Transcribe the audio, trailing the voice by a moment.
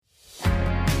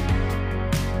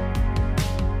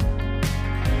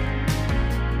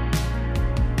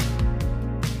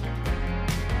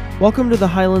Welcome to the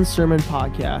Highland Sermon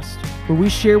Podcast, where we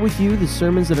share with you the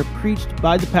sermons that are preached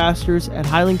by the pastors at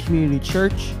Highland Community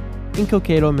Church in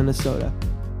Cokato, Minnesota.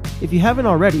 If you haven't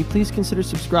already, please consider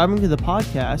subscribing to the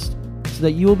podcast so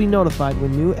that you will be notified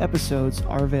when new episodes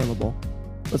are available.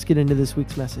 Let's get into this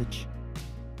week's message.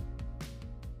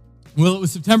 Well, it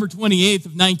was September 28th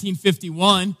of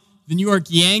 1951. The New York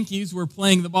Yankees were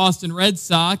playing the Boston Red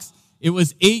Sox. It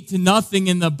was 8-0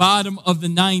 in the bottom of the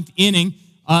ninth inning.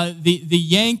 The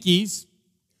Yankees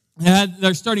had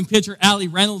their starting pitcher, Allie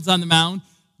Reynolds, on the mound,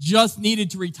 just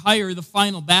needed to retire the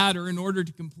final batter in order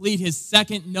to complete his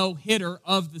second no-hitter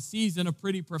of the season, a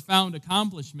pretty profound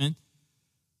accomplishment.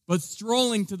 But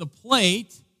strolling to the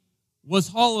plate was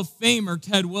Hall of Famer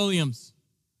Ted Williams.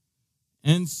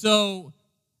 And so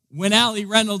when Allie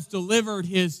Reynolds delivered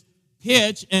his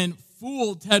pitch and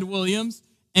fooled Ted Williams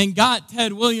and got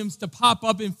Ted Williams to pop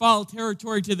up in foul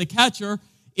territory to the catcher,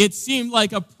 it seemed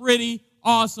like a pretty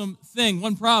awesome thing.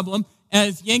 One problem,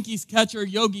 as Yankees catcher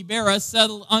Yogi Berra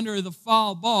settled under the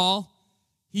foul ball,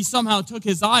 he somehow took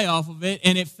his eye off of it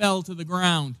and it fell to the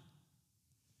ground.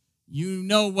 You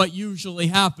know what usually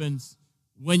happens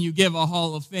when you give a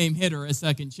Hall of Fame hitter a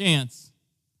second chance.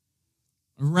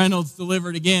 Reynolds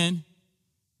delivered again,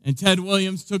 and Ted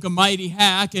Williams took a mighty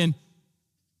hack, and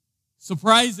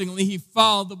surprisingly, he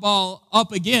fouled the ball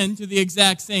up again to the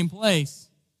exact same place.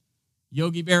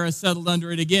 Yogi Berra settled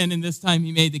under it again, and this time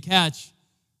he made the catch.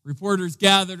 Reporters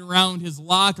gathered around his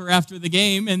locker after the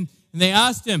game, and they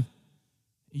asked him,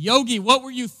 "Yogi, what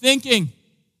were you thinking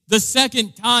the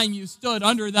second time you stood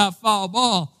under that foul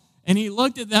ball?" And he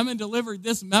looked at them and delivered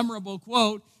this memorable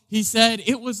quote. He said,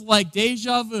 "It was like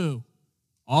deja vu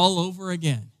all over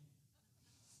again."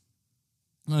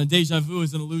 Deja vu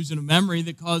is an illusion of memory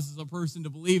that causes a person to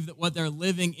believe that what they're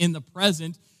living in the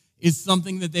present is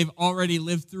something that they've already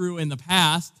lived through in the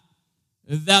past.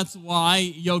 That's why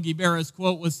Yogi Berra's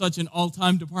quote was such an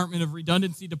all-time Department of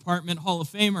Redundancy Department Hall of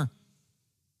Famer.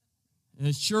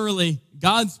 Surely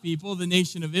God's people, the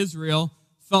nation of Israel,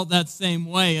 felt that same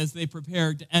way as they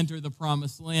prepared to enter the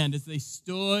Promised Land, as they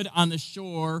stood on the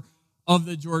shore of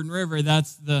the Jordan River.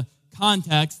 That's the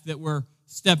context that we're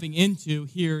stepping into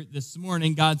here this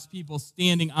morning. God's people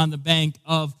standing on the bank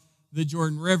of the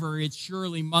Jordan River. It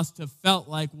surely must have felt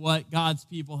like what God's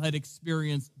people had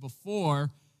experienced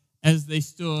before as they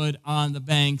stood on the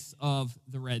banks of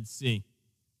the Red Sea.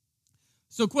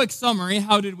 So, quick summary,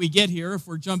 how did we get here? If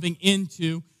we're jumping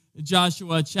into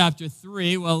Joshua chapter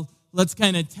 3, well, let's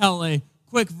kind of tell a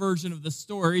quick version of the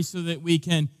story so that we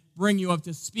can bring you up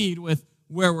to speed with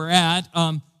where we're at.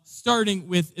 Starting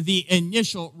with the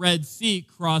initial Red Sea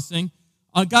crossing,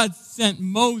 God sent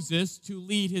Moses to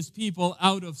lead his people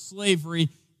out of slavery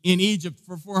in Egypt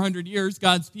for 400 years.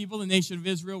 God's people, the nation of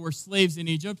Israel, were slaves in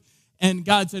Egypt. And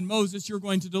God said, "Moses, you're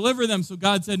going to deliver them." So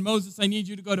God said, "Moses, I need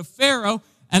you to go to Pharaoh,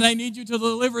 and I need you to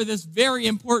deliver this very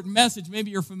important message."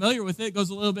 Maybe you're familiar with it. It goes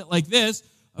a little bit like this.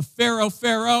 Pharaoh,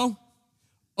 Pharaoh,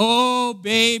 oh,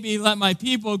 baby, let my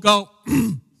people go.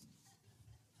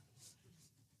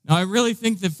 Now, I really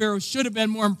think that Pharaoh should have been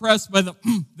more impressed by the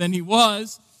than he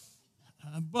was.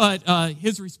 But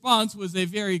his response was a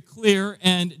very clear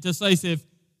and decisive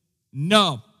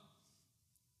no.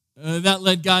 That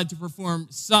led God to perform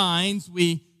signs.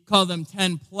 We call them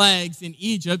 10 plagues in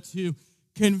Egypt to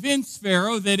convince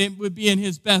Pharaoh that it would be in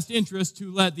his best interest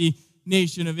to let the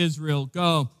nation of Israel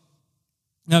go.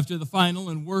 After the final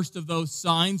and worst of those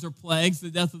signs or plagues, the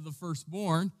death of the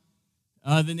firstborn,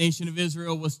 the nation of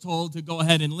Israel was told to go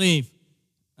ahead and leave.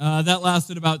 That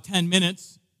lasted about 10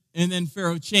 minutes. And then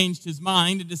Pharaoh changed his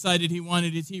mind and decided he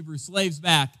wanted his Hebrew slaves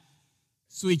back.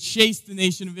 So he chased the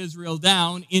nation of Israel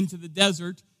down into the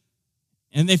desert,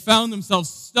 and they found themselves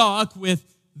stuck with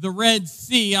the Red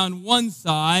Sea on one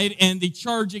side and the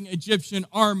charging Egyptian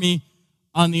army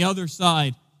on the other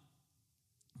side.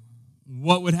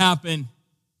 What would happen?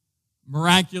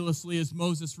 Miraculously, as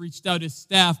Moses reached out his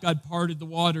staff, God parted the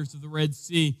waters of the Red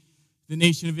Sea. The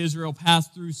nation of Israel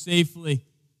passed through safely.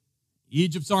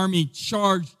 Egypt's army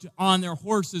charged on their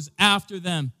horses after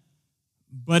them.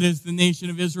 But as the nation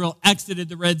of Israel exited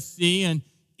the Red Sea and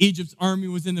Egypt's army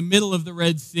was in the middle of the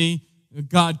Red Sea,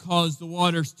 God caused the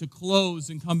waters to close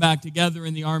and come back together,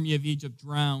 and the army of Egypt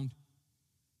drowned.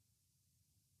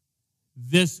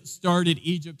 This started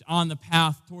Egypt on the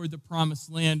path toward the Promised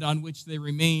Land, on which they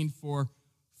remained for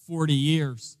 40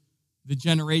 years. The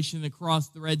generation that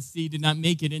crossed the Red Sea did not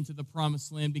make it into the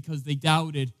Promised Land because they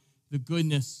doubted the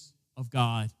goodness of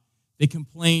God. They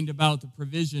complained about the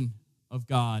provision of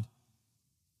God.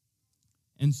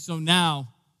 And so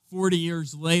now, 40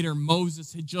 years later,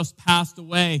 Moses had just passed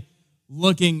away,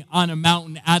 looking on a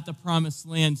mountain at the promised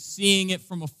land, seeing it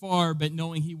from afar, but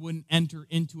knowing he wouldn't enter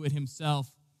into it himself.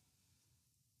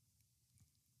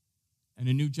 And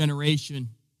a new generation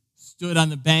stood on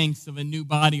the banks of a new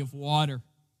body of water,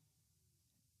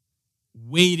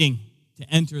 waiting to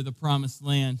enter the promised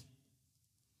land.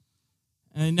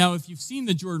 And now, if you've seen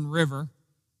the Jordan River,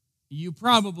 you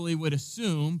probably would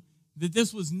assume that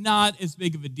this was not as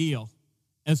big of a deal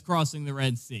as crossing the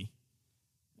Red Sea.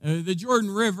 The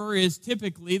Jordan River is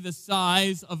typically the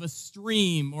size of a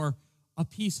stream or a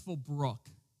peaceful brook.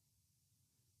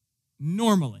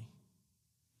 Normally.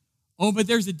 Oh, but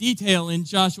there's a detail in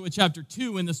Joshua chapter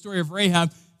 2 in the story of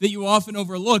Rahab that you often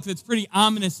overlook that's pretty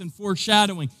ominous and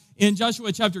foreshadowing. In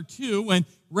Joshua chapter 2, when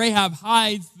Rahab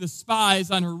hides the spies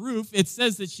on her roof, it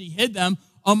says that she hid them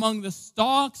among the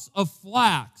stalks of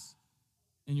flax.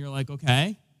 And you're like,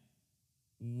 okay,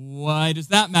 why does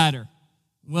that matter?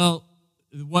 Well,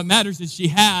 what matters is she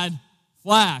had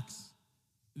flax.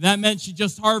 That meant she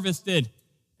just harvested.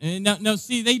 And now,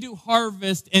 see, they do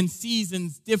harvest and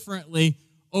seasons differently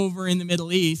over in the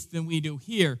Middle East than we do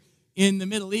here. In the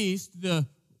Middle East, the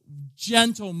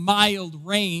gentle, mild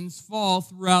rains fall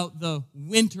throughout the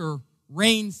winter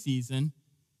rain season,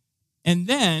 and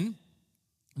then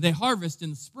they harvest in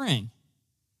the spring.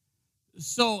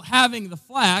 So having the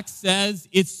flax says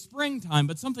it's springtime,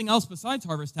 but something else besides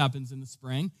harvest happens in the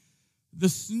spring. The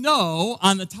snow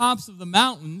on the tops of the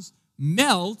mountains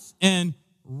melts and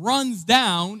runs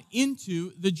down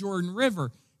into the Jordan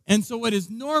River. And so what is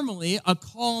normally a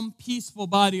calm, peaceful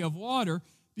body of water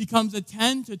becomes a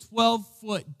 10 to 12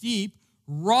 foot deep,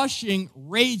 rushing,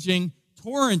 raging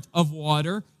torrent of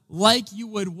water like you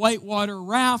would whitewater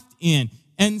raft in.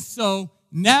 And so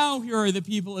now here are the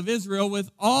people of Israel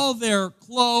with all their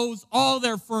clothes, all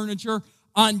their furniture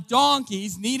on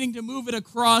donkeys, needing to move it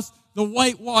across the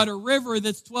whitewater river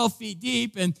that's 12 feet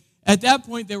deep. And at that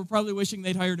point, they were probably wishing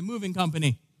they'd hired a moving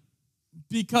company,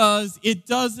 because it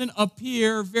doesn't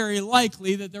appear very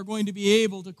likely that they're going to be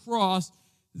able to cross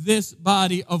this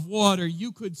body of water.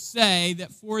 You could say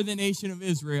that for the nation of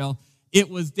Israel, it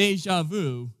was déjà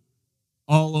vu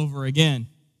all over again.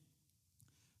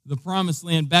 The promised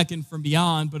land beckoned from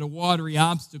beyond, but a watery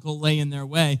obstacle lay in their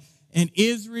way. And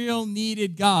Israel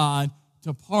needed God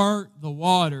to part the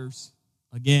waters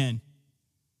again.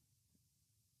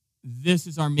 This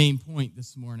is our main point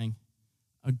this morning.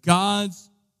 God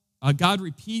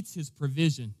repeats his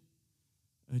provision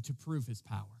to prove his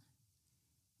power.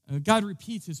 God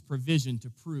repeats his provision to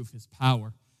prove his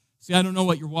power. See, I don't know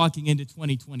what you're walking into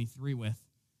 2023 with,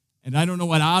 and I don't know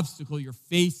what obstacle you're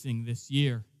facing this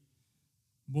year.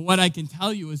 But what I can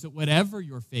tell you is that whatever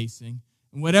you're facing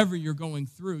and whatever you're going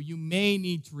through, you may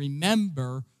need to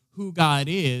remember who God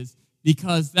is,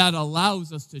 because that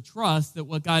allows us to trust that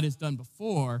what God has done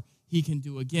before, he can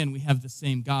do again. We have the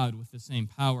same God with the same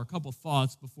power. A couple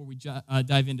thoughts before we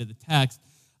dive into the text.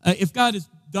 If God has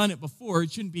done it before,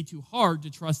 it shouldn't be too hard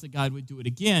to trust that God would do it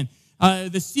again.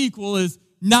 The sequel is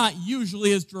not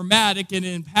usually as dramatic and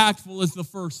impactful as the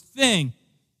first thing.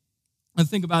 And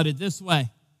think about it this way.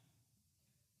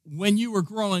 When you were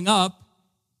growing up,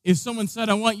 if someone said,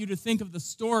 I want you to think of the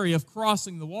story of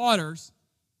crossing the waters,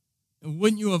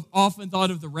 wouldn't you have often thought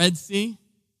of the Red Sea?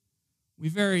 We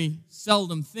very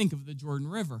seldom think of the Jordan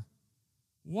River.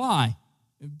 Why?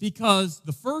 Because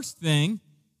the first thing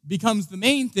becomes the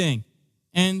main thing.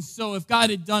 And so if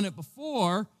God had done it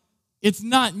before, it's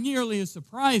not nearly as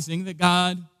surprising that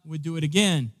God would do it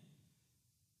again.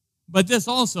 But this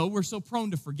also, we're so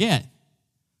prone to forget.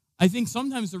 I think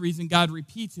sometimes the reason God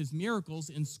repeats his miracles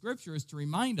in Scripture is to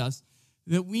remind us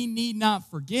that we need not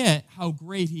forget how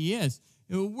great he is.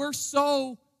 We're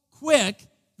so quick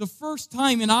the first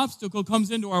time an obstacle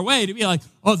comes into our way to be like,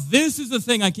 oh, this is the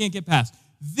thing I can't get past.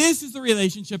 This is the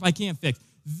relationship I can't fix.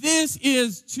 This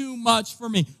is too much for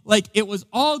me. Like, it was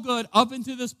all good up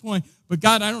until this point, but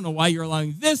God, I don't know why you're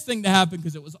allowing this thing to happen,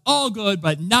 because it was all good,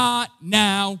 but not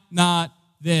now, not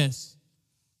this.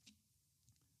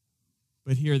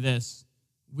 But hear this.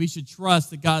 We should trust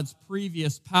that God's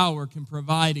previous power can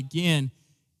provide again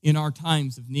in our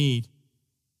times of need,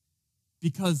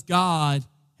 because God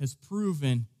has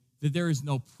proven that there is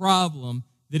no problem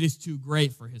that is too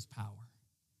great for his power.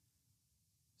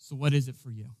 So what is it for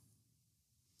you?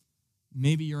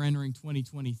 Maybe you're entering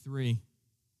 2023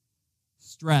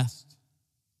 stressed,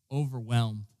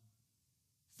 overwhelmed,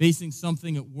 facing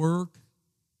something at work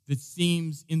that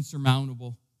seems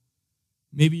insurmountable.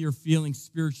 Maybe you're feeling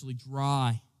spiritually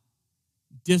dry,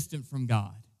 distant from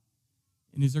God.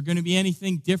 And is there going to be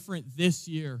anything different this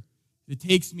year that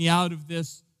takes me out of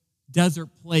this desert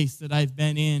place that I've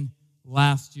been in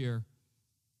last year?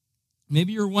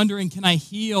 Maybe you're wondering, can I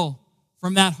heal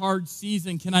from that hard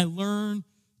season? Can I learn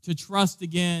to trust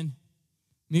again?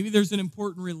 Maybe there's an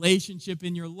important relationship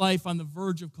in your life on the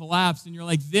verge of collapse, and you're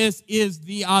like, this is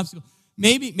the obstacle.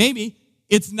 Maybe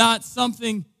it's not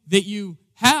something that you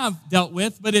have dealt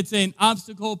with, but it's an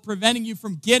obstacle preventing you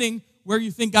from getting where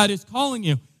you think God is calling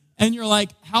you. And you're like,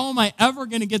 how am I ever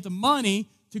going to get the money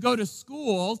to go to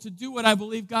school to do what I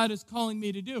believe God is calling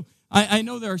me to do? I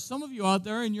know there are some of you out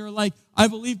there, and you're like, I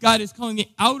believe God is calling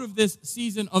me out of this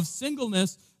season of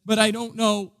singleness, but I don't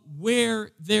know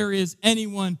where there is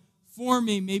anyone for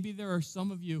me. Maybe there are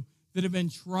some of you that have been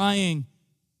trying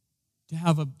to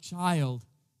have a child,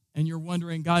 and you're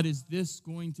wondering, God, is this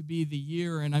going to be the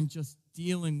year? And I'm just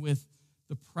dealing with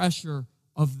the pressure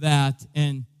of that.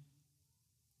 And,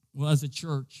 well, as a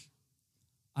church,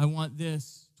 I want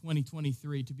this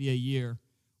 2023 to be a year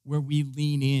where we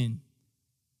lean in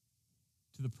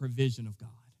to the provision of God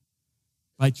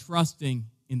by trusting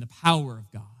in the power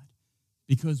of God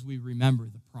because we remember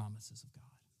the promises of God.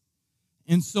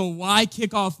 And so why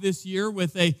kick off this year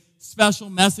with a special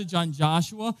message on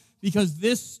Joshua? Because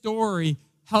this story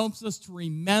helps us to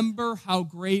remember how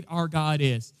great our God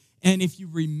is. And if you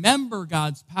remember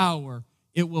God's power,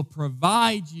 it will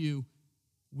provide you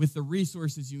with the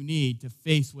resources you need to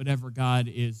face whatever God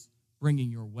is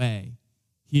bringing your way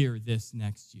here this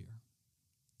next year.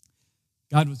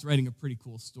 God was writing a pretty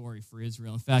cool story for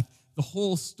Israel. In fact, the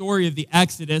whole story of the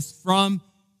Exodus from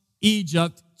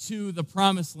Egypt to the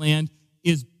Promised Land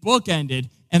is bookended.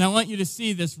 And I want you to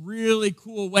see this really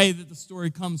cool way that the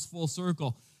story comes full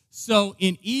circle. So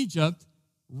in Egypt,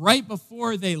 right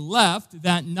before they left,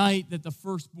 that night that the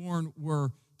firstborn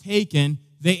were taken,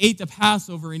 they ate the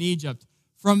Passover in Egypt.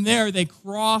 From there, they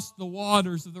crossed the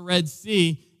waters of the Red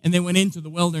Sea, and they went into the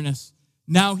wilderness.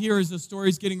 Now here as the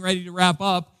story's getting ready to wrap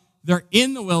up, they're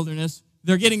in the wilderness.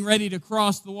 They're getting ready to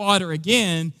cross the water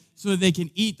again so that they can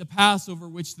eat the Passover,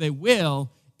 which they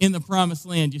will, in the Promised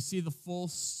Land. You see the full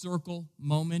circle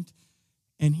moment?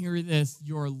 And hear this,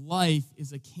 your life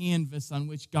is a canvas on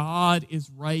which God is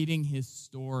writing his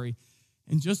story.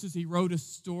 And just as he wrote a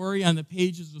story on the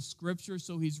pages of Scripture,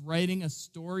 so he's writing a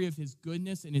story of his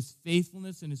goodness and his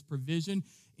faithfulness and his provision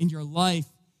in your life.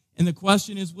 And the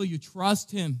question is, will you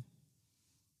trust him?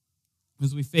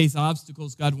 As we face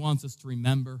obstacles, God wants us to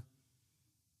remember.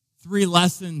 3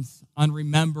 lessons on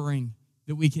remembering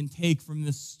that we can take from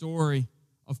this story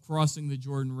of crossing the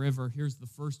Jordan River. Here's the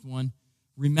first one.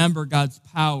 Remember God's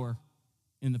power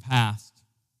in the past.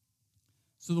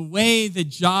 So the way that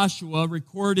Joshua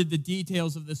recorded the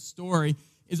details of this story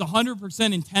is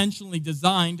 100% intentionally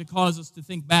designed to cause us to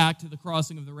think back to the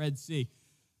crossing of the Red Sea.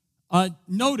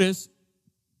 Notice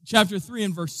chapter 3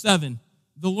 and verse 7.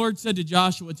 The Lord said to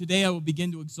Joshua, "Today I will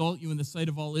begin to exalt you in the sight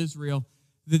of all Israel,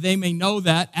 that they may know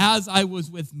that as I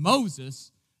was with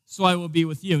Moses, so I will be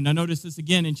with you." Now notice this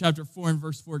again in chapter 4 and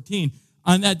verse 14.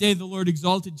 On that day the Lord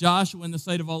exalted Joshua in the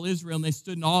sight of all Israel, and they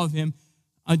stood in awe of him,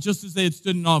 just as they had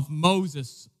stood in awe of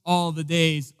Moses all the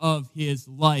days of his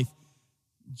life.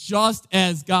 Just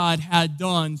as God had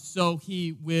done, so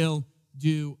he will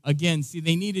do again. See,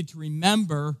 they needed to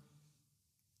remember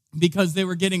because they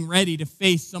were getting ready to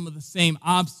face some of the same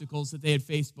obstacles that they had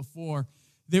faced before.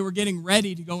 They were getting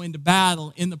ready to go into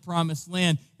battle in the Promised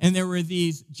Land, and there were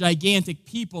these gigantic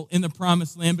people in the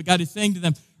Promised Land, but God is saying to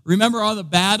them, remember all the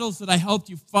battles that I helped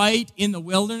you fight in the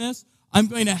wilderness? I'm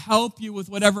going to help you with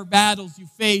whatever battles you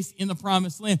face in the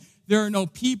Promised Land. There are no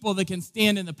people that can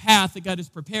stand in the path that God has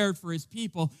prepared for his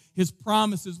people. His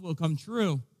promises will come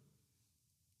true.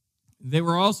 They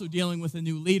were also dealing with a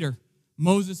new leader.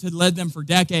 Moses had led them for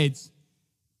decades.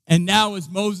 And now as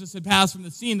Moses had passed from the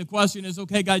scene, the question is,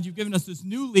 okay, God, you've given us this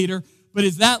new leader, but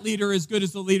is that leader as good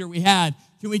as the leader we had?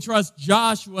 Can we trust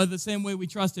Joshua the same way we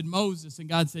trusted Moses? And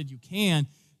God said, you can,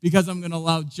 because I'm going to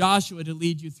allow Joshua to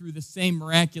lead you through the same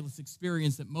miraculous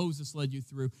experience that Moses led you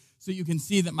through, so you can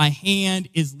see that my hand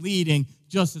is leading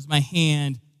just as my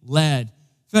hand led.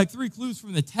 In fact, 3 clues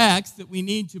from the text that we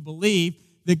need to believe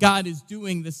that God is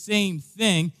doing the same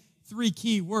thing. 3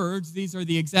 key words. These are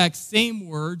the exact same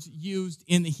words used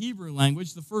in the Hebrew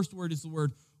language. The first word is the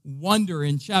word wonder.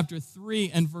 In chapter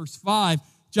 3 and verse 5,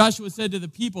 Joshua said to the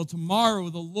people, tomorrow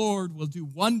the Lord will do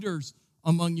wonders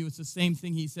among you. It's the same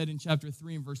thing he said in chapter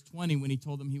 3 and verse 20 when he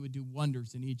told them he would do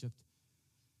wonders in Egypt.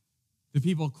 The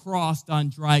people crossed on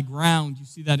dry ground. You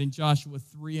see that in Joshua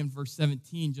 3 and verse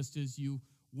 17, just as you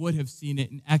would have seen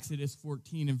it in Exodus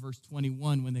 14 and verse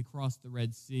 21 when they crossed the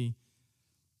Red Sea.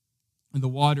 And the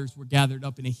waters were gathered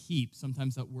up in a heap.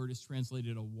 Sometimes that word is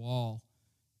translated a wall.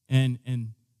 And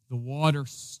the water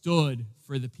stood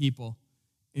for the people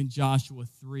in Joshua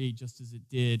 3, just as it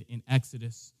did in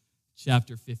Exodus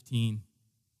chapter 15.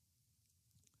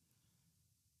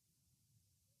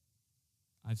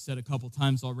 I've said a couple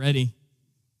times already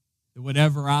that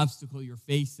whatever obstacle you're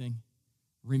facing,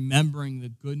 remembering the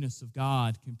goodness of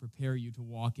God can prepare you to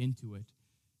walk into it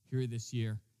here this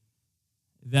year.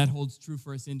 That holds true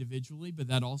for us individually, but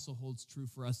that also holds true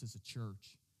for us as a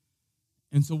church.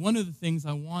 And so one of the things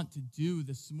I want to do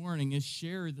this morning is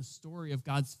share the story of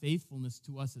God's faithfulness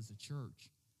to us as a church.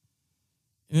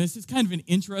 And this is kind of an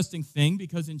interesting thing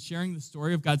because in sharing the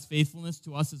story of God's faithfulness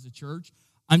to us as a church,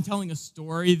 I'm telling a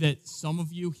story that some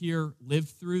of you here lived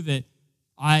through that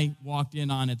I walked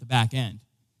in on at the back end.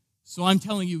 So I'm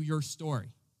telling you your story.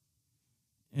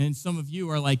 And some of you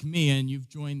are like me and you've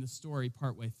joined the story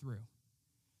partway through.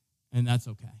 And that's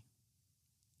okay.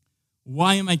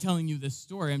 Why am I telling you this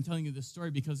story? I'm telling you this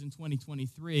story because in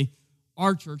 2023,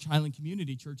 our church, Highland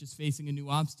Community Church, is facing a new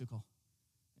obstacle.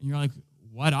 And you're like,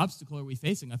 what obstacle are we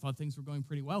facing? I thought things were going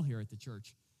pretty well here at the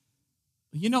church.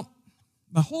 Well, you know,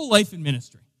 my whole life in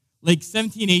ministry, like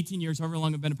 17, 18 years, however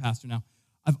long I've been a pastor now,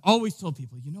 I've always told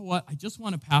people, you know what? I just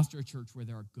want to pastor a church where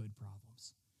there are good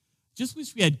problems. Just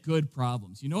wish we had good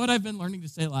problems. You know what I've been learning to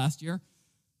say last year?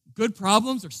 Good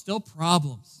problems are still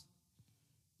problems.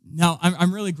 Now,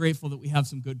 I'm really grateful that we have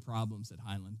some good problems at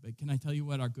Highland, but can I tell you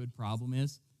what our good problem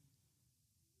is?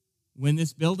 When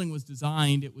this building was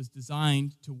designed, it was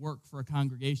designed to work for a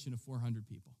congregation of 400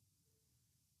 people.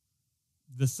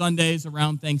 The Sundays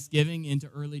around Thanksgiving into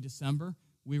early December,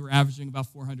 we were averaging about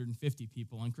 450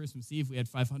 people. On Christmas Eve, we had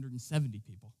 570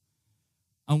 people.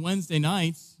 On Wednesday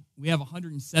nights, we have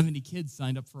 170 kids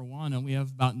signed up for Awana, and we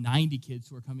have about 90 kids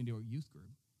who are coming to our youth group.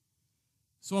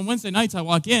 So on Wednesday nights, I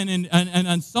walk in, and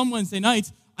on some Wednesday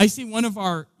nights, I see one of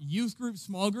our youth groups,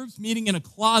 small groups, meeting in a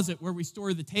closet where we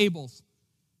store the tables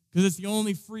because it's the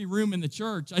only free room in the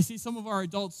church. I see some of our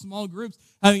adult small groups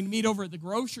having to meet over at the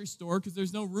grocery store because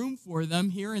there's no room for them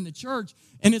here in the church.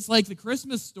 And it's like the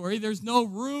Christmas story. There's no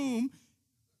room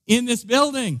in this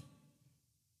building.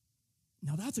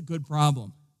 Now, that's a good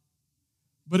problem.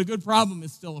 But a good problem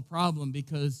is still a problem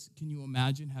because can you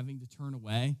imagine having to turn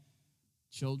away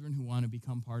children who want to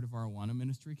become part of our Awana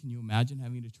ministry? Can you imagine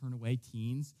having to turn away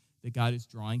teens that God is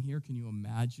drawing here? Can you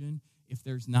imagine if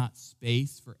there's not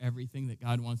space for everything that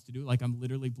God wants to do? Like, I'm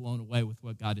literally blown away with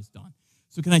what God has done.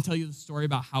 So can I tell you the story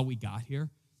about how we got here?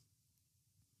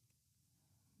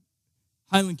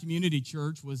 Highland Community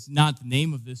Church was not the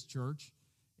name of this church.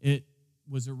 It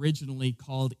was originally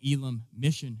called Elam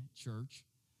Mission Church.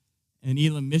 And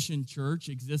Elam Mission Church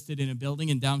existed in a building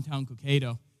in downtown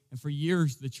Cokato. And for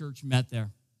years, the church met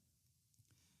there.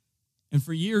 And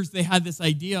for years, they had this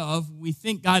idea of, we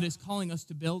think God is calling us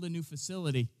to build a new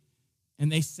facility. And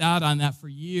they sat on that for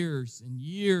years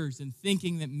and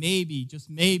thinking that maybe, just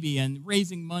maybe, and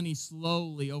raising money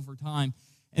slowly over time.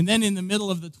 And then in the middle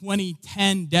of the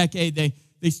 2010 decade,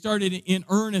 they started in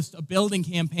earnest a building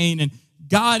campaign. And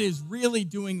God is really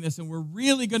doing this, and we're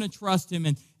really going to trust him.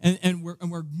 And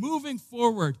we're moving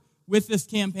forward with this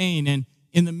campaign. And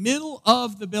in the middle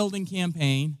of the building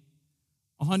campaign,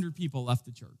 100 people left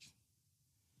the church.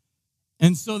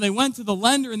 And so they went to the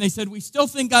lender and they said, we still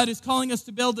think God is calling us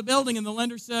to build a building. And the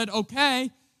lender said,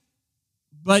 okay,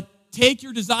 but take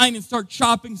your design and start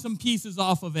chopping some pieces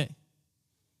off of it.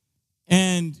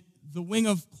 And the wing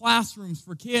of classrooms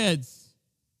for kids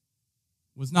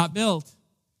was not built.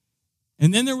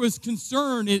 And then there was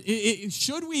concern,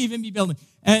 should we even be building?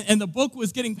 And the book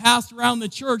was getting passed around the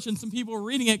church, and some people were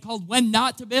reading it called When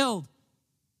Not to Build.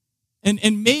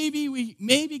 And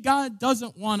maybe God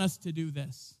doesn't want us to do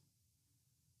this.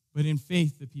 But in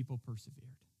faith, the people persevered.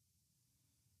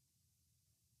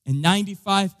 And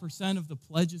 95% of the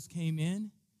pledges came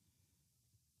in.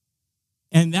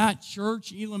 And that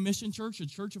church, Elam Mission Church, a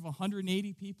church of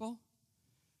 180 people,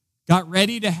 got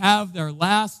ready to have their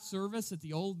last service at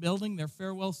the old building, their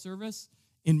farewell service,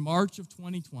 in March of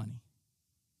 2020.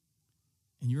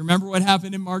 And you remember what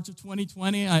happened in March of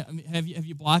 2020? Have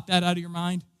you blocked that out of your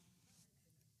mind?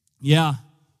 Yeah.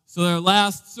 So their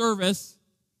last service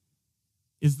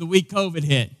is the week COVID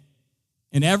hit.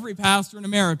 And every pastor in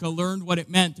America learned what it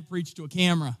meant to preach to a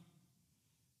camera.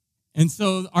 And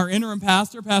so our interim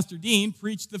pastor, Pastor Dean,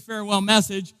 preached the farewell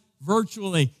message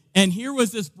virtually. And here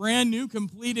was this brand new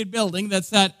completed building that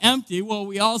sat empty while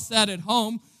we all sat at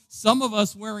home, some of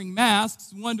us wearing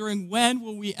masks, wondering when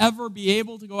will we ever be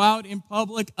able to go out in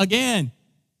public again.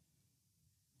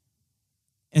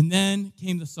 And then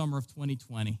came the summer of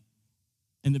 2020,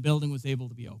 and the building was able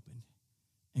to be opened.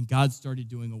 And God started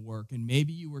doing a work. And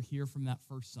maybe you were here from that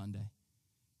first Sunday,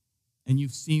 and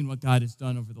you've seen what God has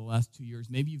done over the last 2 years.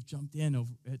 Maybe you've jumped in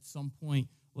at some point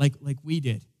like we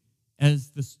did as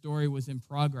the story was in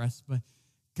progress. But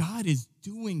God is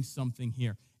doing something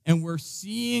here. And we're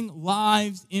seeing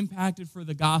lives impacted for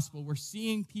the gospel. We're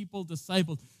seeing people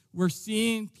discipled. We're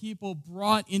seeing people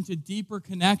brought into deeper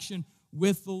connection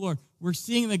with the Lord. We're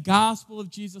seeing the gospel of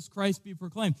Jesus Christ be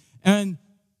proclaimed. And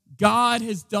God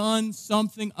has done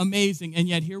something amazing. And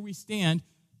yet here we stand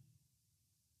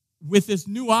with this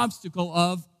new obstacle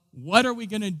of what are we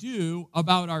going to do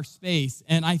about our space?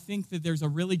 And I think that there's a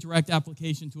really direct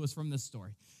application to us from this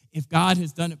story. If God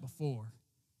has done it before,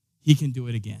 he can do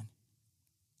it again.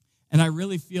 And I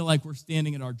really feel like we're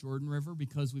standing at our Jordan River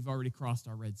because we've already crossed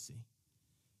our Red Sea.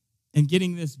 And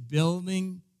getting this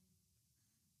building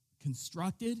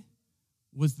constructed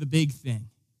was the big thing.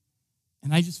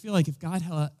 And I just feel like if God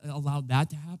allowed that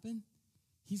to happen,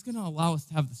 he's going to allow us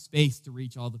to have the space to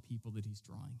reach all the people that he's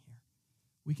drawing here.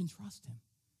 We can trust him.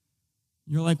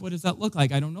 You're like, what does that look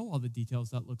like? I don't know all the details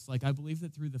that looks like. I believe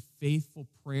that through the faithful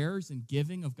prayers and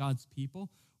giving of God's people,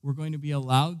 we're going to be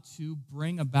allowed to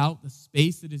bring about the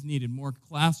space that is needed. More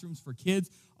classrooms for kids,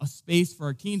 a space for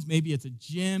our teens. Maybe it's a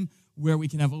gym where we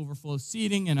can have overflow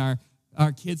seating and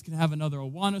our kids can have another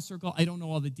Awana circle. I don't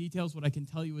know all the details. What I can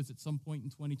tell you is at some point in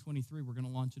 2023, we're going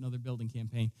to launch another building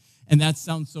campaign. And that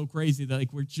sounds so crazy that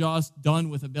like we're just done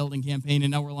with a building campaign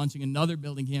and now we're launching another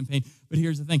building campaign. But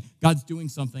here's the thing. God's doing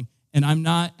something. And I'm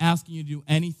not asking you to do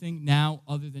anything now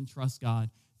other than trust God,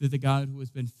 that the God who has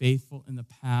been faithful in the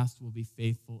past will be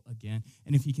faithful again.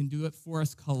 And if he can do it for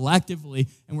us collectively,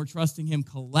 and we're trusting him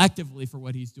collectively for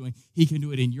what he's doing, he can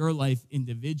do it in your life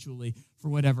individually for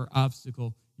whatever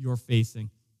obstacle you're facing.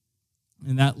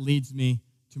 And that leads me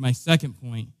to my second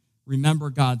point. Remember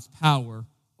God's power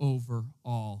over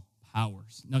all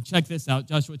powers. Now check this out,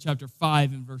 Joshua chapter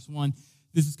 5 and verse 1.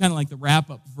 This is kind of like the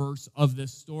wrap-up verse of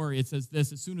this story. It says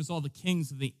this: as soon as all the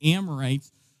kings of the Amorites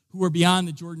who were beyond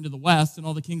the Jordan to the west, and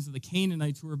all the kings of the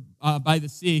Canaanites who were by the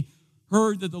sea,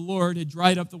 heard that the Lord had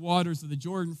dried up the waters of the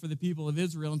Jordan for the people of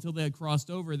Israel until they had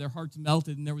crossed over, their hearts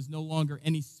melted, and there was no longer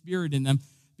any spirit in them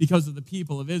because of the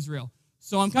people of Israel.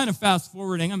 So I'm kind of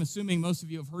fast-forwarding. I'm assuming most of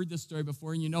you have heard this story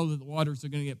before, and you know that the waters are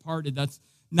going to get parted. That's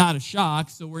not a shock.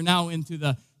 So we're now into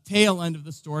the tail end of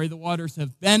the story. The waters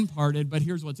have been parted, but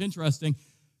here's what's interesting.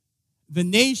 The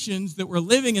nations that were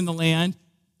living in the land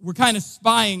were kind of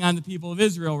spying on the people of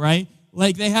Israel, right?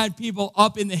 Like they had people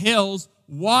up in the hills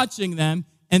watching them,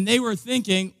 and they were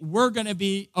thinking, we're going to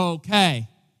be okay.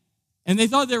 And they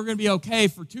thought they were going to be okay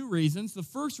for two reasons. The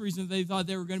first reason they thought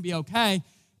they were going to be okay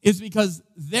is because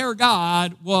their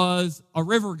God was a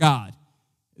river god.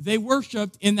 They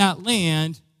worshiped in that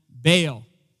land Baal.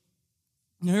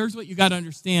 Now here's what you got to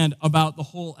understand about the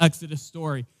whole Exodus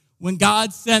story. When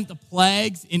God sent the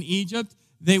plagues in Egypt,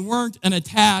 they weren't an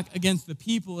attack against the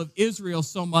people of Israel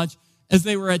so much as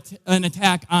they were an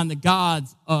attack on the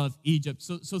gods of Egypt.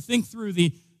 So think through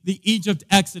the Egypt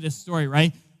Exodus story,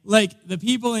 right? Like the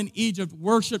people in Egypt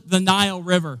worshiped the Nile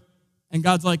River. And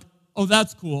God's like, oh,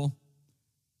 that's cool.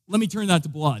 Let me turn that to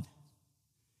blood.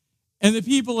 And the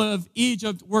people of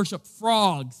Egypt worship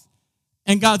frogs.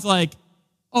 And God's like,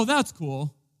 oh, that's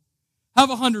cool. Have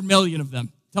 100 million of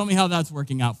them. Tell me how that's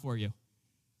working out for you.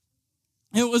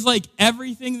 It was like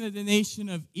everything that the nation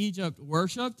of Egypt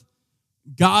worshiped,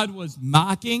 God was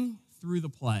mocking through the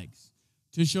plagues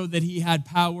to show that he had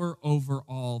power over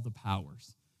all the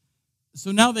powers.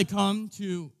 So now they come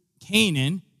to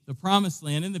Canaan, the promised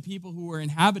land, and the people who were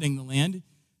inhabiting the land,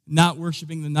 not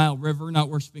worshiping the Nile River, not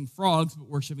worshiping frogs, but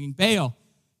worshiping Baal.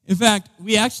 In fact,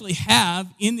 we actually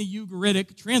have in the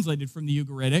Ugaritic, translated from the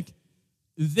Ugaritic,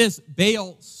 this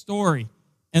Baal story.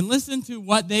 And listen to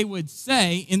what they would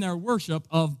say in their worship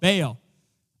of Baal.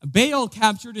 Baal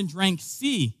captured and drank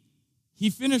sea. He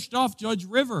finished off Judge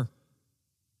River.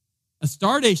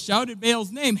 Astarte shouted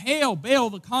Baal's name. Hail, Baal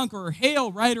the conqueror.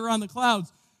 Hail, rider on the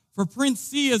clouds. For Prince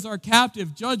Sea is our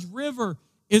captive. Judge River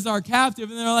is our captive.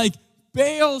 And they're like,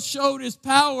 Baal showed his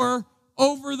power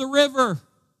over the river.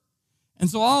 And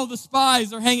so all the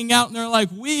spies are hanging out and they're like,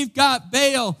 we've got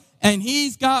Baal and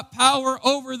he's got power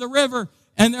over the river.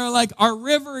 And they're like, our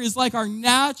river is like our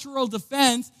natural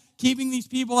defense, keeping these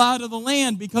people out of the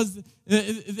land because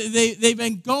they've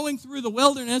been going through the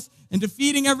wilderness and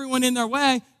defeating everyone in their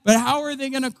way. But how are they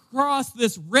going to cross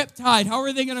this riptide? How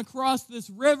are they going to cross this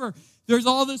river? There's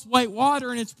all this white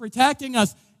water and it's protecting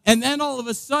us. And then all of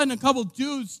a sudden, a couple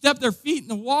dudes step their feet in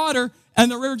the water and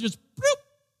the river just bloop,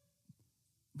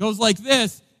 goes like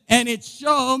this. And it's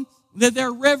shown that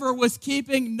their river was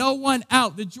keeping no one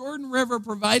out. The Jordan River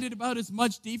provided about as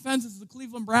much defense as the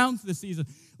Cleveland Browns this season.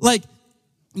 Like,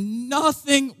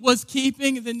 nothing was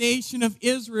keeping the nation of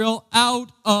Israel out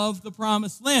of the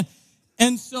promised land.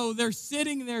 And so they're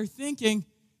sitting there thinking,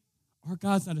 our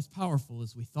God's not as powerful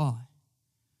as we thought.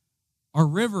 our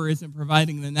river isn't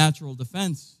providing the natural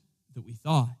defense that we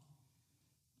thought.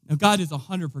 Now, God is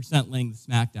 100% laying the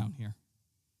smackdown here.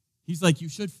 He's like, you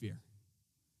should fear.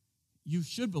 You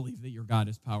should believe that your God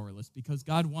is powerless, because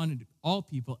God wanted all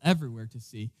people everywhere to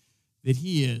see that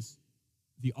he is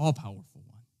the all-powerful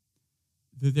one,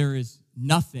 that there is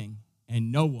nothing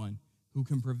and no one who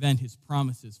can prevent his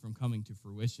promises from coming to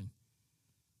fruition.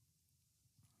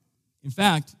 In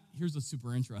fact, here's what's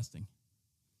super interesting.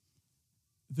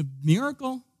 The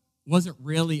miracle wasn't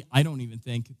really, I don't even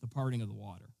think, the parting of the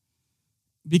water.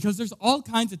 Because there's all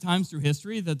kinds of times through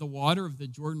history that the water of the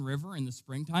Jordan River in the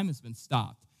springtime has been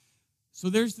stopped. So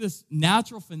there's this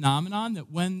natural phenomenon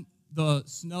that when the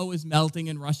snow is melting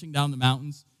and rushing down the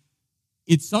mountains,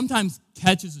 it sometimes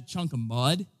catches a chunk of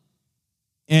mud,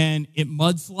 and it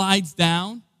mudslides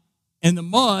down, and the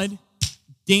mud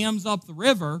dams up the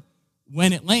river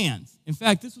when it lands. In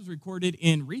fact, this was recorded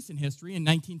in recent history in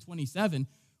 1927,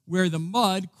 where the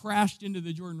mud crashed into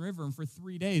the Jordan River, and for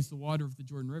 3 days, the water of the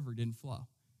Jordan River didn't flow.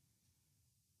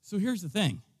 So here's the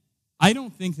thing. I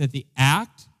don't think that the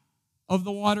act of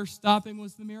the water stopping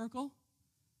was the miracle.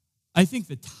 I think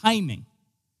the timing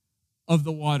of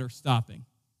the water stopping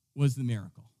was the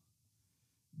miracle.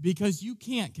 Because you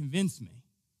can't convince me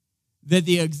that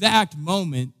the exact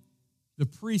moment the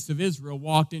priests of Israel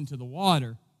walked into the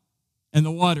water and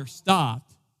the water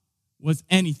stopped was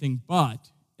anything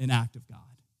but an act of God.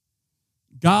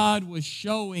 God was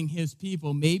showing his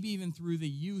people, maybe even through the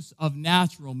use of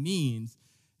natural means,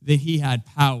 that he had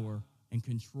power and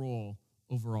control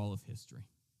over all of history.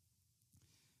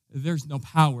 There's no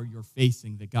power you're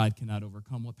facing that God cannot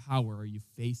overcome. What power are you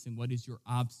facing? What is your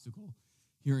obstacle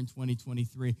here in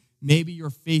 2023? Maybe you're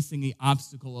facing the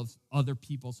obstacle of other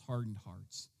people's hardened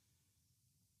hearts.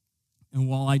 And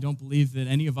while I don't believe that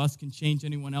any of us can change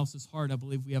anyone else's heart, I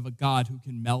believe we have a God who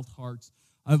can melt hearts.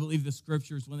 I believe the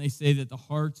scriptures when they say that the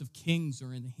hearts of kings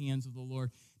are in the hands of the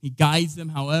Lord. He guides them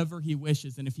however he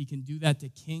wishes, and if he can do that to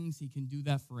kings, he can do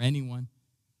that for anyone.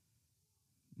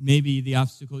 Maybe the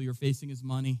obstacle you're facing is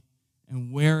money,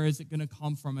 and where is it going to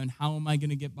come from, and how am I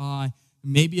going to get by?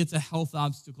 Maybe it's a health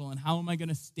obstacle, and how am I going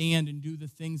to stand and do the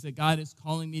things that God is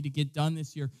calling me to get done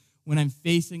this year when I'm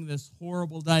facing this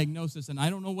horrible diagnosis, and I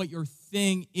don't know what your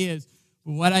thing is,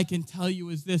 but what I can tell you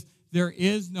is this: there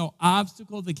is no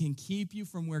obstacle that can keep you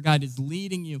from where God is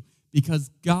leading you, because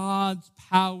God's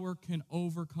power can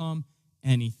overcome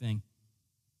anything.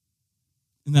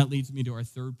 And that leads me to our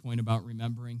third point about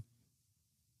remembering.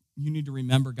 You need to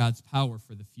remember God's power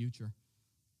for the future.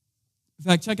 In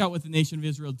fact, check out what the nation of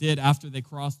Israel did after they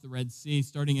crossed the Red Sea,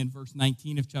 starting in verse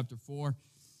 19 of chapter 4.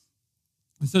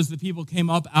 It says, the people came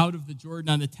up out of the Jordan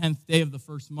on the 10th day of the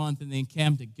first month, and they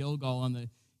encamped at Gilgal on the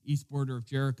east border of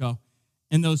Jericho.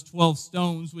 And those 12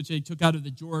 stones, which they took out of the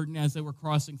Jordan as they were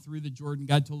crossing through the Jordan,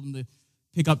 God told them to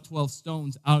pick up 12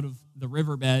 stones out of the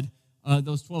riverbed.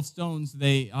 Those 12 stones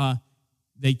they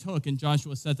took, and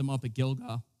Joshua set them up at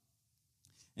Gilgal.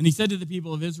 And he said to the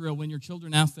people of Israel, when your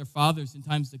children ask their fathers in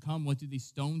times to come, what do these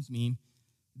stones mean?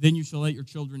 Then you shall let your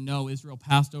children know Israel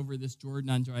passed over this Jordan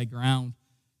on dry ground.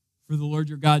 For the Lord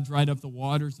your God dried up the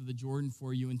waters of the Jordan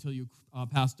for you until you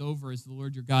passed over, as the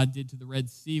Lord your God did to the Red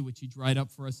Sea, which he dried up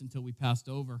for us until we passed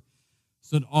over.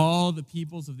 So that all the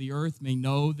peoples of the earth may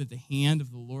know that the hand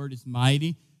of the Lord is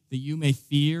mighty, that you may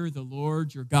fear the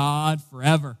Lord your God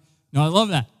forever. Now, I love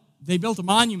that. They built a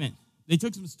monument. They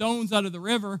took some stones out of the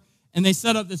river, and they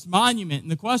set up this monument. And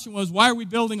the question was, why are we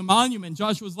building a monument?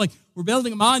 Joshua was like, we're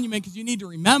building a monument because you need to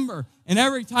remember. And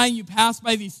every time you pass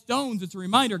by these stones, it's a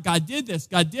reminder, God did this,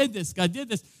 God did this, God did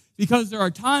this. Because there are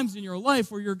times in your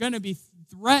life where you're going to be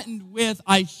threatened with,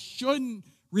 I shouldn't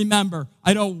remember.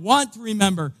 I don't want to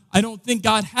remember. I don't think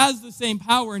God has the same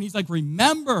power. And he's like,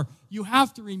 remember. You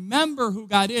have to remember who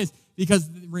God is, because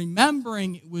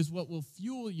remembering was what will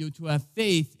fuel you to have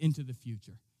faith into the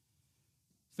future.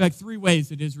 In fact, 3 ways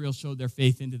that Israel showed their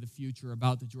faith into the future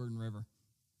about the Jordan River.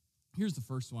 Here's the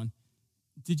first one.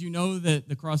 Did you know that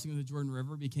the crossing of the Jordan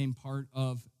River became part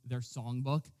of their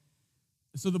songbook?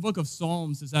 So the book of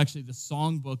Psalms is actually the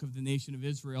songbook of the nation of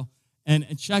Israel.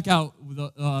 And check out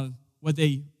what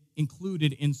they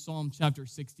included in Psalm chapter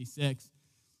 66.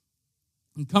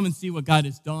 And come and see what God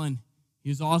has done.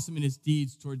 He is awesome in his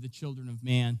deeds toward the children of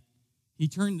man. He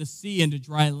turned the sea into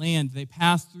dry land. They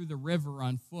passed through the river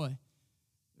on foot.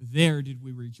 There did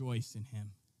we rejoice in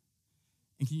him.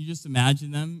 And can you just imagine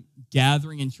them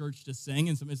gathering in church to sing?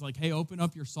 And somebody's like, hey, open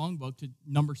up your songbook to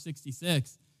number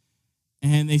 66.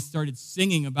 And they started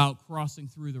singing about crossing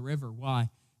through the river. Why?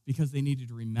 Because they needed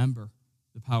to remember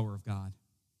the power of God.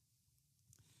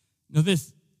 Now,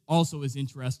 this also is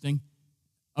interesting.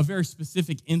 a very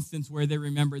specific instance where they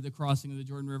remembered the crossing of the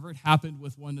Jordan River. It happened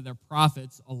with one of their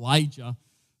prophets, Elijah.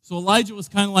 So Elijah was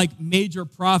kind of like major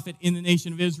prophet in the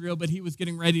nation of Israel, but he was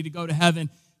getting ready to go to heaven,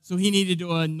 so he needed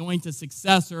to anoint a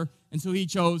successor, and so he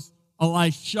chose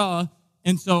Elisha.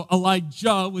 And so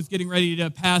Elijah was getting ready to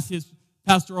pass his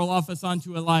pastoral office on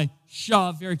to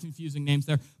Elisha. Very confusing names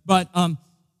there. But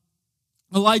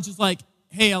Elijah's like,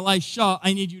 hey, Elisha,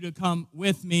 I need you to come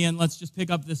with me, and let's just pick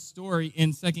up this story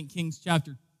in 2 Kings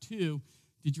chapter 2.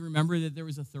 Did you remember that there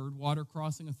was a third water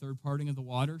crossing, a third parting of the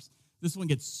waters? This one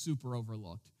gets super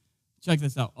overlooked. Check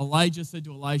this out. Elijah said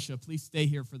to Elisha, please stay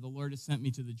here, for the Lord has sent me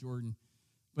to the Jordan.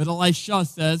 But Elisha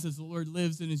says, as the Lord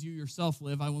lives and as you yourself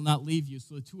live, I will not leave you.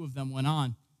 So the two of them went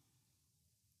on.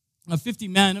 Now 50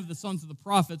 men of the sons of the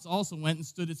prophets also went and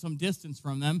stood at some distance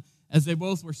from them, as they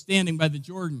both were standing by the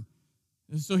Jordan.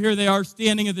 And so here they are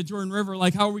standing at the Jordan River,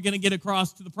 like, how are we going to get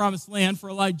across to the promised land for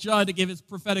Elijah to give his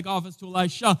prophetic office to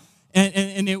Elisha?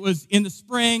 And it was in the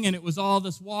spring, and it was all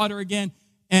this water again.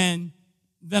 And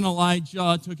then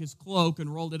Elijah took his cloak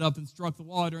and rolled it up and struck the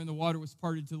water, and the water was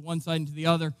parted to one side and to the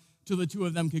other, till the two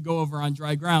of them could go over on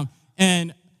dry ground.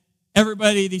 And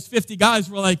everybody, these 50 guys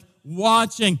were like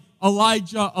watching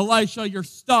Elijah, Elisha, you're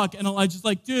stuck. And Elijah's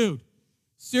like, dude,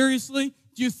 seriously?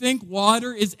 Do you think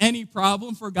water is any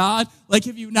problem for God? Like,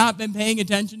 have you not been paying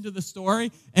attention to the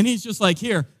story? And he's just like,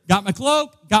 here, got my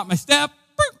cloak, got my staff,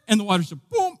 and the water just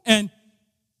boom, and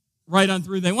right on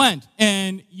through they went.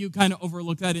 And you kind of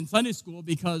overlook that in Sunday school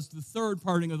because the third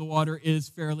parting of the water is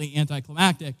fairly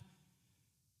anticlimactic.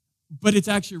 But it's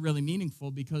actually really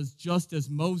meaningful because just as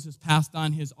Moses passed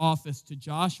on his office to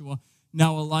Joshua,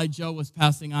 now Elijah was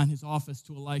passing on his office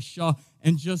to Elisha.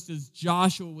 And just as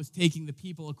Joshua was taking the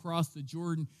people across the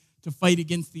Jordan to fight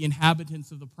against the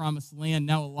inhabitants of the promised land,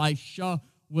 now Elisha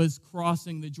was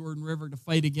crossing the Jordan River to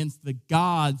fight against the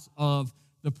gods of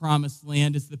the promised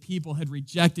land, as the people had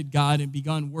rejected God and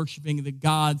begun worshiping the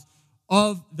gods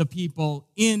of the people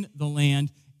in the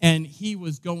land. And he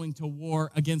was going to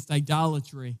war against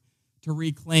idolatry to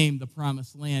reclaim the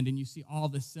promised land. And you see all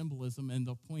this symbolism, and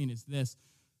the point is this: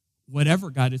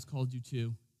 whatever God has called you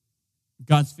to,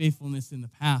 God's faithfulness in the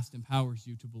past empowers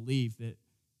you to believe that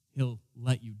he'll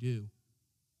let you do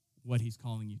what he's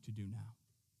calling you to do now.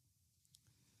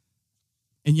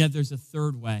 And yet there's a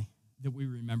third way that we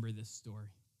remember this story,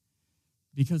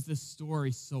 because this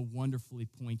story so wonderfully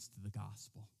points to the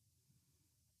gospel.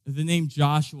 The name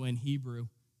Joshua in Hebrew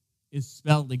is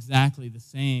spelled exactly the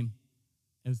same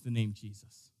as the name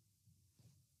Jesus.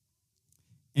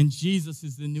 And Jesus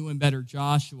is the new and better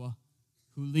Joshua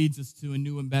who leads us to a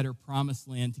new and better promised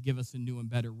land to give us a new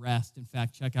and better rest. In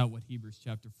fact, check out what Hebrews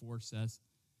chapter 4 says.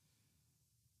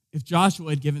 If Joshua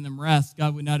had given them rest,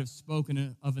 God would not have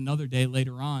spoken of another day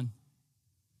later on.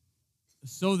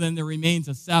 So then there remains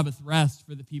a Sabbath rest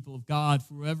for the people of God.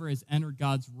 For whoever has entered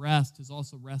God's rest has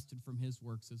also rested from his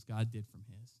works as God did from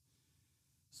his.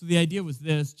 So the idea was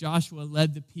this: Joshua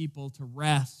led the people to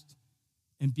rest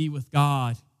and be with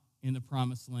God in the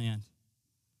promised land.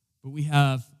 But we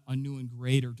have a new and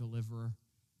greater deliverer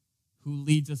who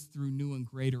leads us through new and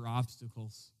greater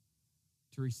obstacles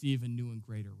to receive a new and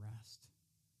greater rest.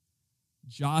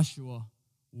 Joshua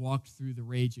walked through the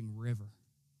raging river.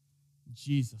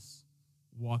 Jesus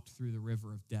walked through the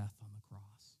river of death on the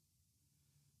cross.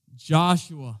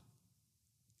 Joshua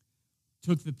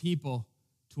took the people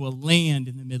to a land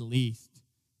in the Middle East.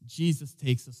 Jesus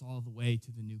takes us all the way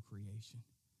to the new creation.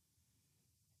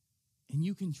 And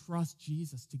you can trust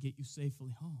Jesus to get you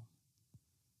safely home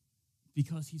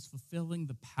because he's fulfilling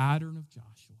the pattern of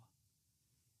Joshua,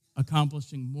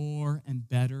 accomplishing more and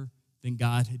better than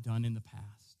God had done in the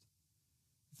past.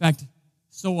 In fact,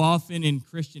 so often in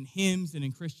Christian hymns and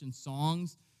in Christian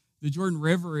songs, the Jordan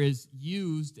River is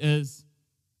used as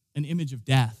an image of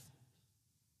death.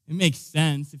 It makes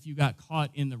sense. If you got caught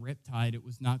in the riptide, it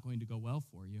was not going to go well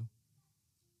for you.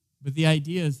 But the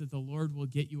idea is that the Lord will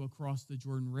get you across the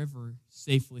Jordan River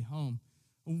safely home.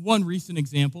 One recent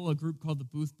example, a group called the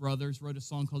Booth Brothers wrote a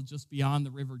song called Just Beyond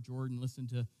the River Jordan. Listen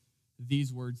to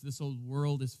these words: this old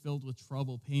world is filled with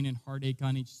trouble, pain and heartache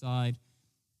on each side.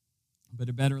 But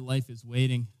a better life is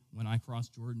waiting when I cross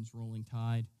Jordan's rolling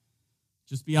tide.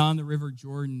 Just beyond the river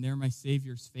Jordan, there my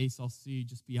Savior's face I'll see.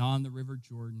 Just beyond the river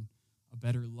Jordan, a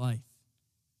better life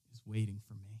is waiting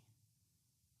for me.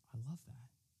 I love that.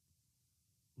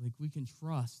 Like, we can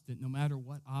trust that no matter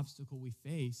what obstacle we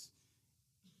face,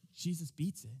 Jesus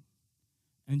beats it.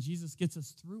 And Jesus gets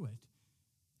us through it.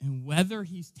 And whether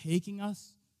he's taking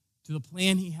us to the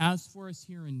plan he has for us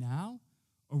here and now,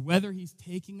 or whether he's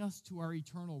taking us to our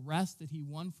eternal rest that he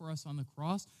won for us on the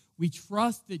cross, We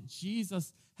trust that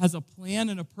Jesus has a plan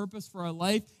and a purpose for our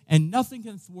life, and nothing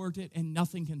can thwart it and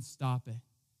nothing can stop it.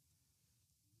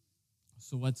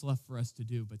 So what's left for us to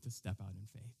do but to step out in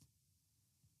faith?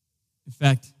 In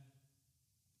fact,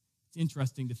 it's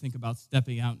interesting to think about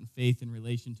stepping out in faith in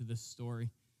relation to this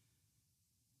story.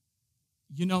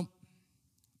 You know,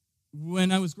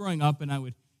 when I was growing up and I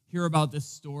would hear about this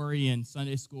story in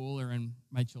Sunday school or in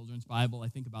my children's Bible, I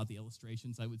think about the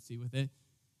illustrations I would see with it.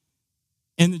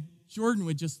 And the Jordan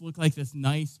would just look like this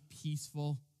nice,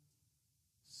 peaceful,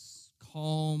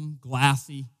 calm,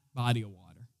 glassy body of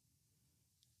water.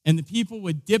 And the people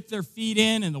would dip their feet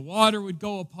in, and the water would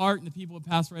go apart, and the people would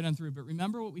pass right on through. But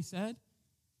remember what we said?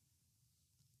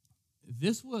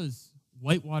 This was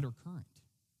whitewater current.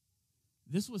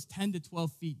 This was 10 to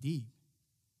 12 feet deep.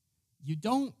 You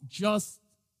don't just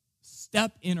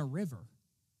step in a river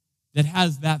that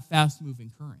has that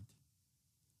fast-moving current,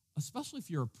 especially if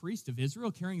you're a priest of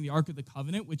Israel carrying the Ark of the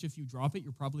Covenant, which if you drop it,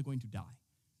 you're probably going to die.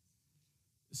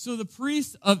 So the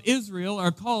priests of Israel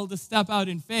are called to step out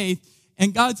in faith,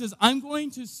 and God says, I'm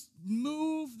going to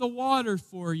move the water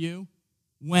for you.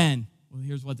 When? Well,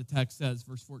 here's what the text says,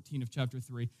 verse 14 of chapter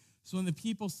 3. So when the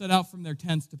people set out from their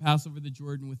tents to pass over the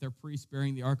Jordan with their priests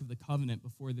bearing the Ark of the Covenant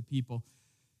before the people,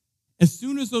 as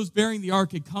soon as those bearing the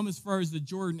ark had come as far as the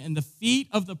Jordan, and the feet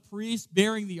of the priests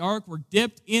bearing the ark were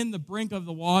dipped in the brink of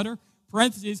the water,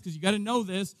 parentheses, because you got to know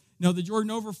this, the Jordan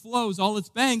overflows all its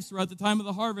banks throughout the time of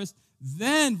the harvest.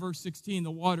 Then, verse 16, the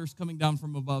waters coming down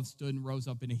from above stood and rose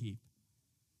up in a heap.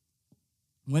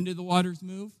 When did the waters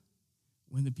move?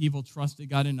 When the people trusted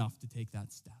God enough to take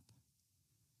that step.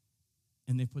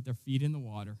 And they put their feet in the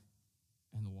water,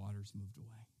 and the waters moved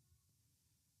away.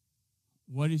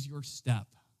 What is your step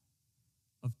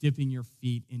of dipping your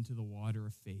feet into the water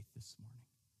of faith this morning?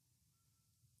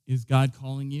 Is God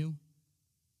calling you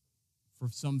for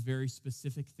some very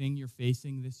specific thing you're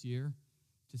facing this year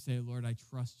to say, Lord, I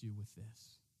trust you with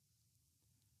this.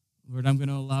 Lord, I'm going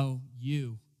to allow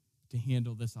you to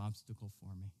handle this obstacle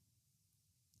for me.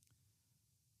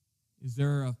 Is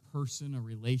there a person, a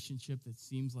relationship that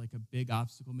seems like a big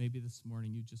obstacle maybe this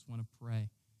morning? You just want to pray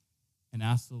and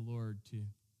ask the Lord to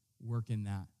work in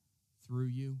that through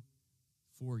you,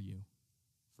 for you,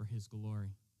 for his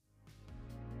glory.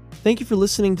 Thank you for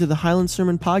listening to the Highland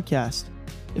Sermon Podcast.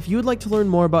 If you would like to learn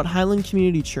more about Highland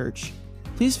Community Church,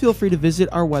 please feel free to visit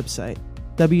our website,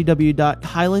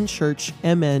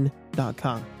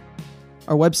 www.highlandchurchmn.com.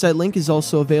 Our website link is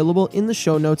also available in the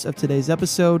show notes of today's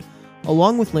episode,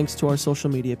 along with links to our social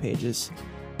media pages.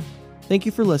 Thank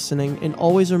you for listening, and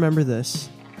always remember this: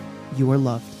 you are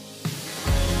loved.